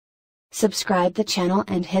Subscribe the channel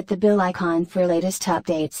and hit the bell icon for latest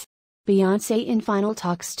updates. Beyonce in final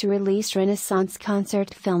talks to release Renaissance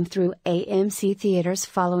concert film through AMC Theatres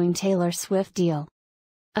following Taylor Swift deal.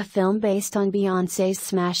 A film based on Beyonce's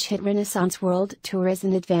smash hit Renaissance World Tour is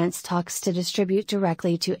in advanced talks to distribute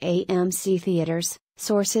directly to AMC Theatres,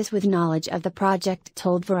 sources with knowledge of the project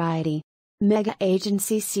told Variety. Mega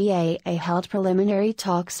agency CAA held preliminary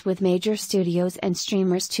talks with major studios and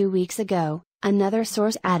streamers 2 weeks ago, another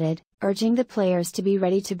source added, urging the players to be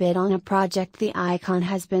ready to bid on a project the icon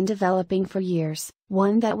has been developing for years,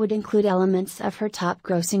 one that would include elements of her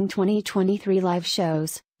top-grossing 2023 live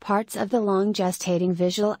shows, parts of the long-gestating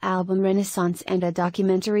visual album Renaissance and a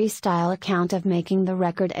documentary-style account of making the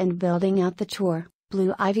record and building out the tour.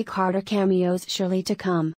 Blue Ivy Carter cameos surely to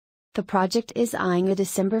come. The project is eyeing a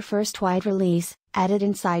December 1st wide release, added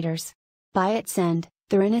insiders. By its end,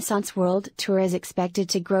 the Renaissance World Tour is expected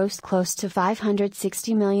to gross close to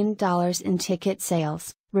 $560 million in ticket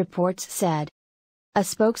sales, reports said. A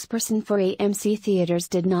spokesperson for AMC Theatres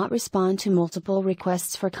did not respond to multiple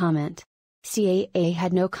requests for comment. CAA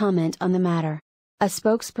had no comment on the matter. A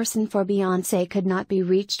spokesperson for Beyonce could not be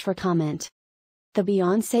reached for comment. The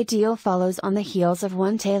Beyonce deal follows on the heels of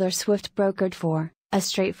one Taylor Swift brokered for, a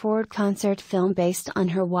straightforward concert film based on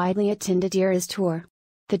her widely attended Eras tour.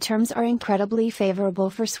 The terms are incredibly favorable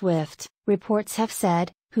for Swift, reports have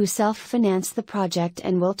said, who self-financed the project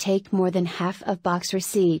and will take more than half of box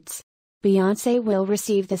receipts. Beyonce will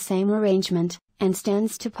receive the same arrangement, and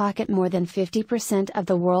stands to pocket more than 50% of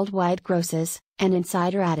the worldwide grosses, an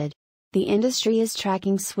insider added. The industry is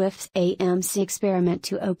tracking Swift's AMC experiment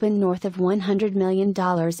to open north of $100 million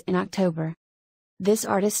in October. This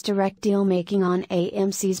artist's direct deal-making on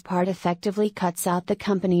AMC's part effectively cuts out the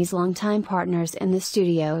company's longtime partners in the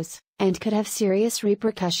studios, and could have serious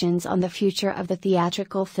repercussions on the future of the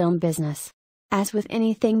theatrical film business. As with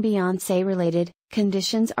anything Beyonce-related,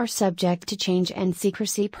 conditions are subject to change and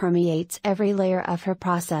secrecy permeates every layer of her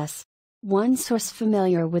process. One source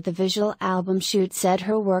familiar with the visual album shoot said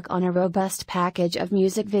her work on a robust package of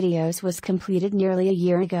music videos was completed nearly a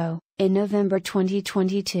year ago, in November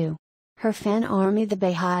 2022. Her fan army the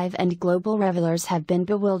Beehive and global revelers have been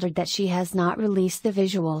bewildered that she has not released the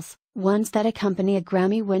visuals, ones that accompany a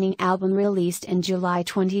Grammy-winning album released in July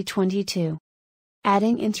 2022.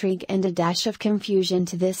 Adding intrigue and a dash of confusion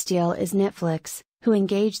to this deal is Netflix, who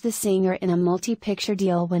engaged the singer in a multi-picture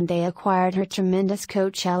deal when they acquired her tremendous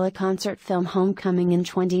Coachella concert film Homecoming in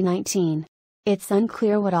 2019. It's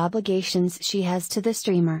unclear what obligations she has to the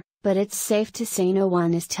streamer, but it's safe to say no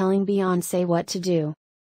one is telling Beyonce what to do.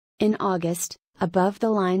 In August, Above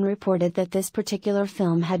the Line reported that this particular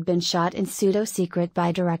film had been shot in pseudo-secret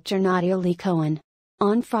by director Nadia Lee Cohen.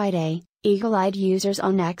 On Friday, eagle-eyed users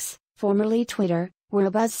on X, formerly Twitter, were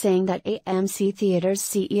abuzz saying that AMC Theatres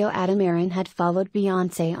CEO Adam Aron had followed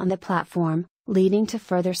Beyonce on the platform, leading to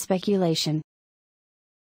further speculation.